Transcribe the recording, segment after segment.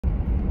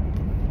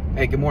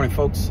Hey, good morning,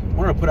 folks. I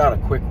wanted to put out a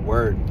quick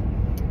word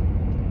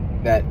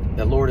that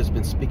the Lord has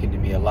been speaking to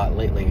me a lot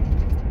lately,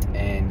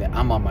 and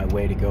I'm on my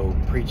way to go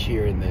preach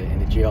here in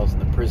the jails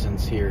and the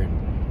prisons here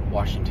in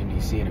Washington,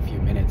 D.C. in a few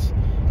minutes.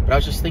 But I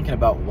was just thinking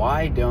about,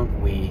 why don't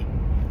we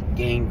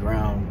gain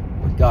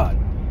ground with God?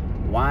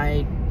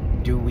 Why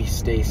do we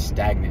stay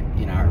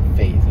stagnant in our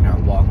faith, in our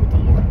walk with the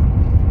Lord?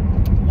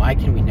 Why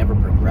can we never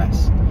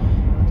progress?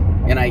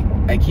 And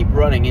I keep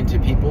running into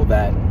people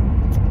that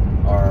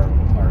are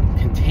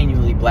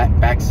continually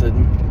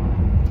backslidden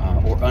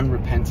or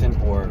unrepentant,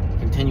 or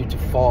continue to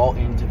fall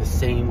into the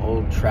same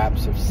old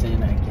traps of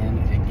sin again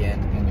and again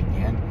and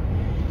again.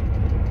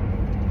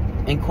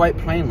 And quite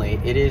plainly,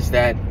 it is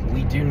that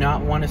we do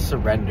not want to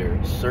surrender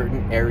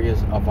certain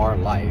areas of our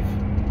life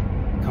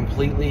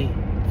completely,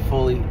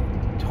 fully,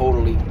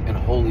 totally, and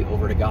wholly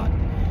over to God.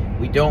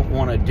 We don't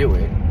want to do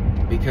it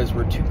because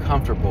we're too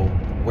comfortable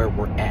where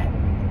we're at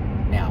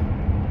now.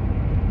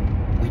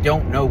 We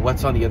don't know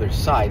what's on the other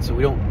side, so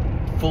we don't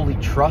fully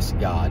trust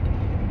God,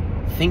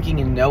 thinking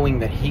and knowing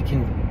that He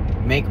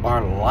can make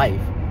our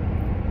life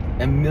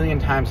a million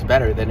times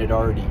better than it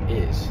already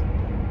is,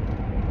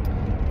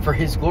 for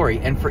His glory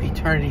and for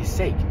eternity's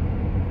sake,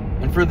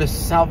 and for the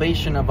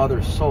salvation of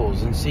other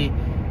souls. And see,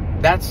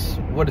 that's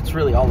what it's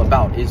really all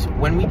about, is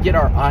when we get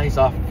our eyes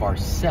off of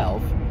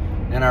ourselves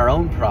and our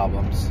own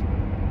problems,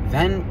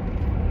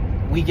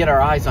 then we get our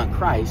eyes on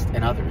Christ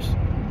and others,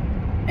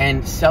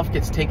 and self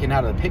gets taken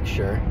out of the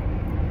picture.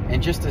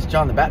 And just as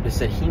John the Baptist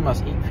said, He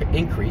must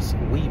increase,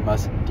 we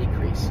must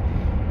decrease.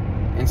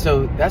 And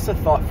so that's a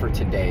thought for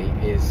today,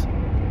 is,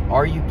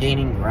 are you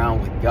gaining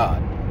ground with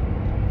God?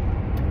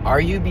 Are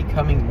you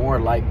becoming more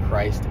like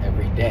Christ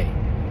every day?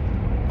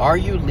 Are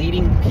you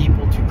leading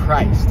people to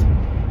Christ?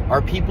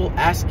 Are people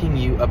asking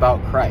you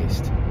about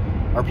Christ?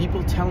 Are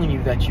people telling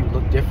you that you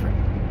look different?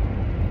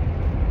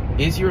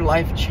 Is your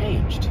life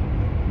changed?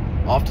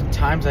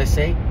 Oftentimes I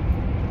say,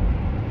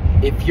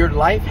 if your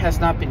life has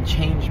not been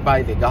changed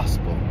by the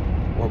gospel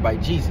or by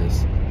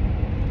Jesus,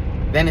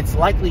 then it's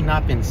likely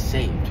not been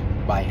saved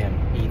by Him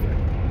either.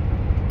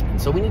 And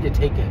so we need to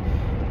take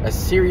a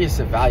serious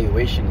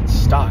evaluation and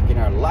stock in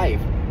our life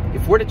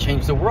if we're to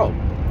change the world.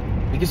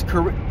 Because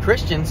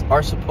Christians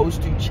are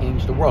supposed to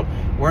change the world.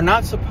 We're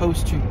not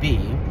supposed to be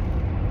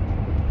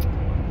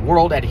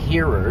world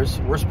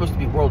adherers. We're supposed to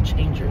be world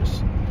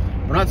changers.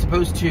 We're not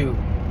supposed to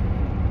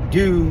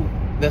do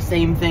the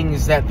same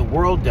things that the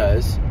world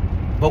does,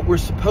 but we're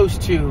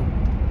supposed to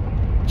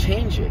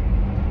change it.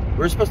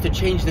 We're supposed to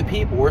change the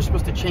people. We're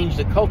supposed to change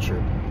the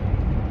culture.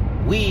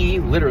 We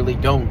literally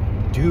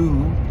don't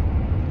do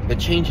the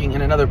changing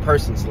in another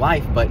person's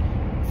life, but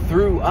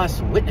through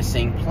us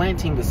witnessing,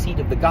 planting the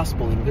seed of the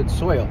gospel in good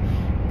soil,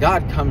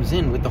 God comes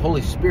in with the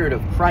Holy Spirit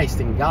of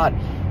Christ, and God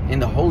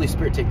and the Holy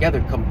Spirit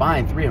together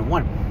combined, 3 in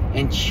 1,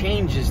 and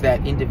changes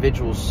that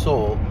individual's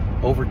soul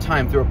over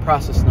time through a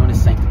process known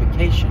as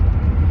sanctification.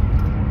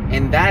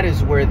 And that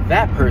is where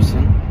that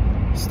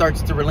person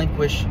starts to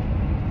relinquish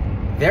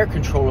their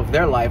control of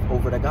their life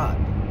over to God.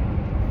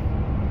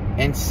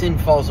 And sin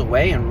falls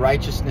away, and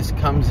righteousness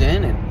comes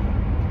in,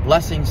 and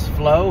blessings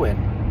flow.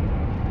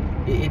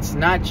 And it's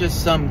not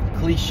just some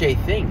cliche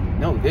thing.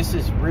 No, this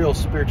is real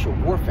spiritual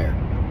warfare.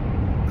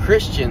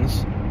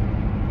 Christians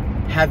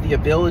have the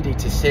ability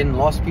to sin.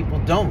 Lost people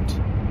don't.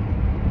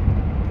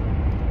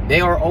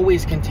 They are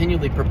always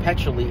continually,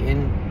 perpetually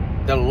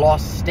in the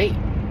lost state.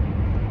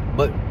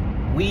 But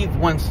we've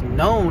once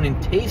known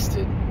and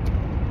tasted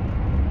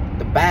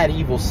the bad,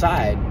 evil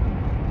side,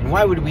 and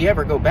why would we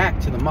ever go back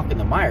to the muck and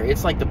the mire?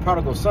 It's like the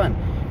prodigal son.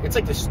 It's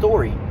like the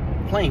story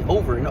playing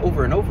over and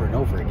over and over and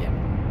over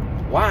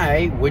again.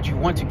 Why would you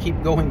want to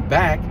keep going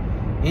back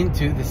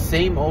into the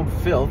same old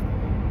filth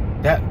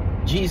that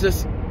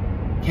Jesus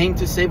came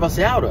to save us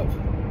out of?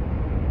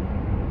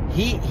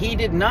 He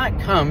did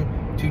not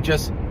come to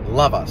just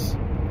love us.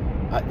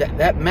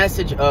 That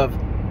message of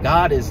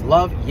God is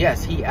love,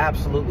 yes, He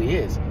absolutely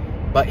is.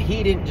 But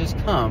He didn't just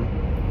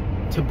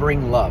come to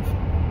bring love.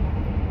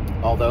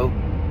 Although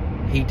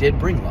He did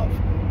bring love.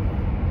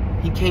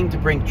 He came to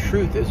bring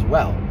truth as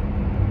well.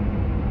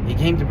 He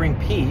came to bring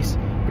peace,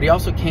 but He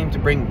also came to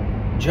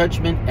bring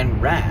judgment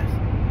and wrath.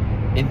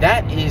 And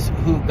that is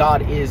who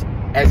God is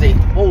as a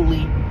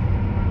holy,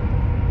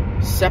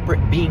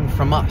 separate being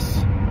from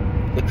us.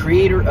 The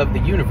creator of the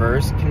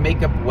universe can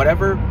make up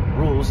whatever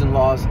rules and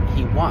laws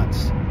He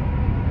wants.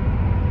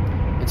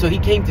 And so He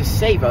came to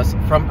save us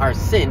from our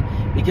sin,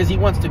 because He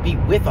wants to be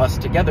with us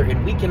together.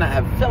 And we cannot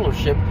have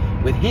fellowship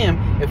with Him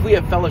if we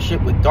have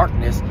fellowship with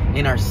darkness,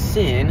 in our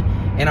sin,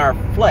 in our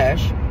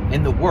flesh,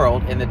 in the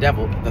world, and the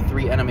devil, the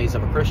 3 enemies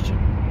of a Christian.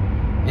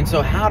 And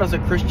so how does a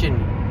Christian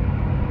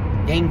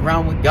gain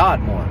ground with God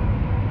more?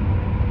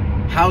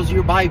 How's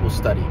your Bible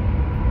study?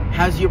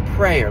 How's your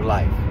prayer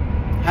life?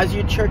 How's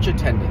your church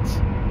attendance?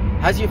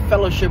 How's your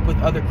fellowship with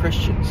other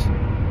Christians?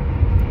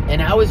 And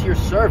how is your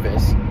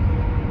service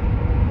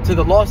to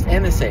the lost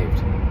and the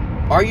saved?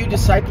 Are you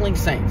discipling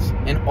saints?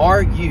 And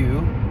are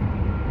you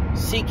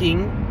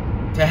seeking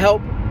to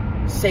help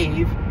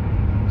save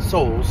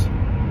souls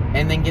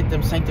and then get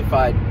them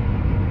sanctified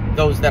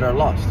those that are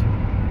lost.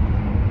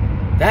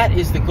 That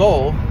is the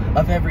goal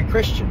of every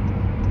Christian.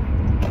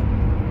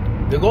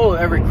 The goal of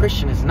every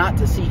Christian is not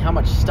to see how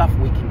much stuff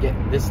we can get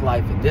in this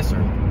life and this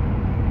earth.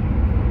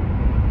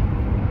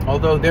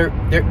 Although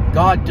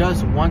God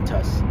does want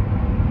us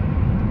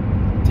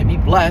to be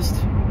blessed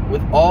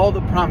with all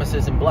the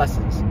promises and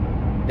blessings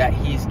that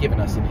He's given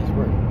us in His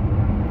Word.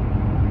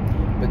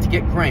 But to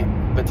get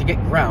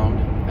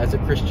ground as a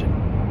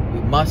Christian,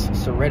 we must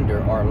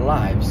surrender our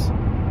lives,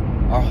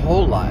 our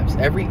whole lives,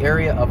 every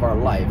area of our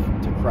life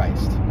to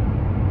Christ.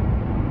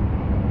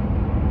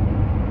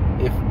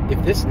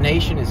 If this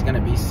nation is going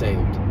to be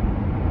saved,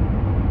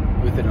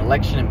 with an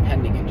election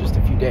impending in just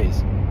a few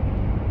days,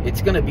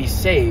 it's going to be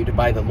saved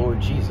by the Lord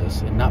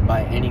Jesus and not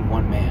by any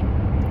one man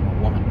or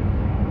woman.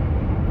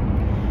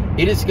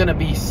 It is going to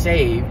be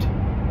saved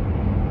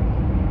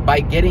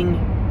by getting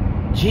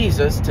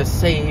Jesus to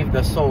save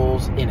the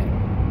souls in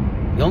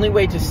it. The only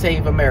way to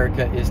save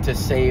America is to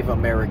save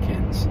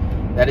Americans.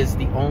 That is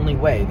the only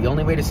way. The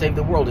only way to save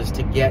the world is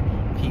to get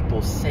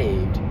people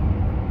saved.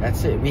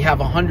 That's it. We have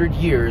 100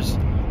 years,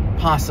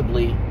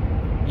 possibly.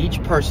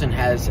 Each person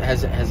has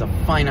a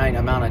finite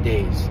amount of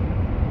days.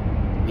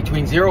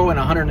 Between 0 and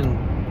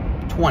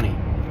 120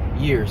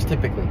 years,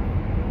 typically.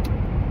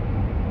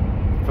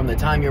 From the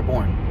time you're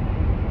born.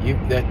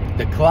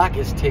 The clock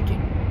is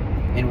ticking.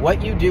 And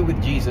what you do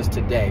with Jesus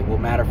today will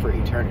matter for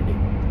eternity.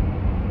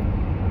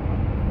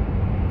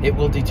 It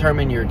will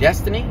determine your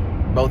destiny,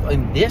 both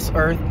in this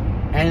earth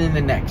and in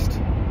the next.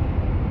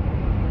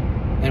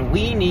 And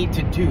we need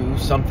to do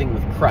something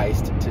with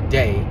Christ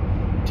today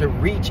to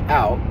reach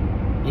out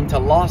into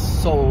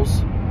lost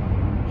souls'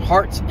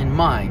 hearts and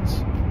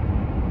minds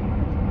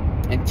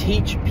and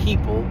teach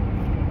people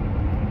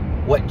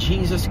what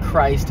Jesus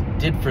Christ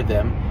did for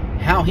them,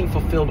 how He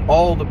fulfilled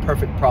all the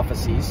perfect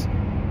prophecies,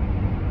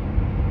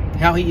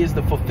 how He is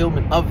the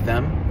fulfillment of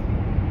them,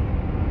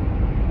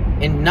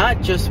 and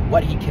not just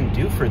what He can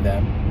do for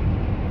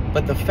them,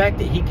 but the fact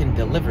that He can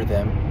deliver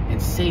them and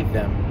save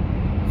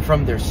them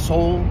from their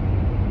soul,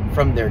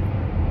 from their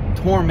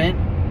torment,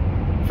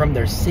 from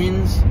their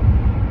sins,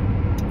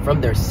 from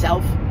their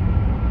self,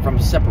 from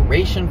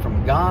separation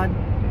from God,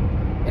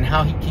 and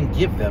how He can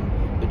give them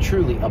the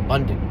truly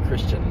abundant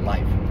Christian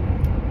life.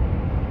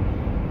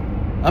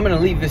 I'm going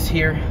to leave this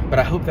here, but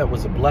I hope that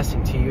was a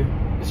blessing to you.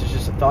 This is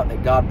just a thought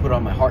that God put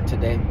on my heart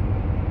today.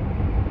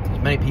 There's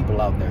many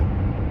people out there.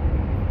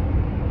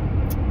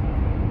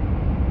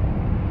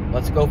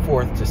 Let's go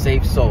forth to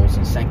save souls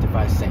and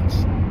sanctify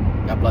saints.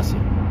 God bless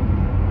you.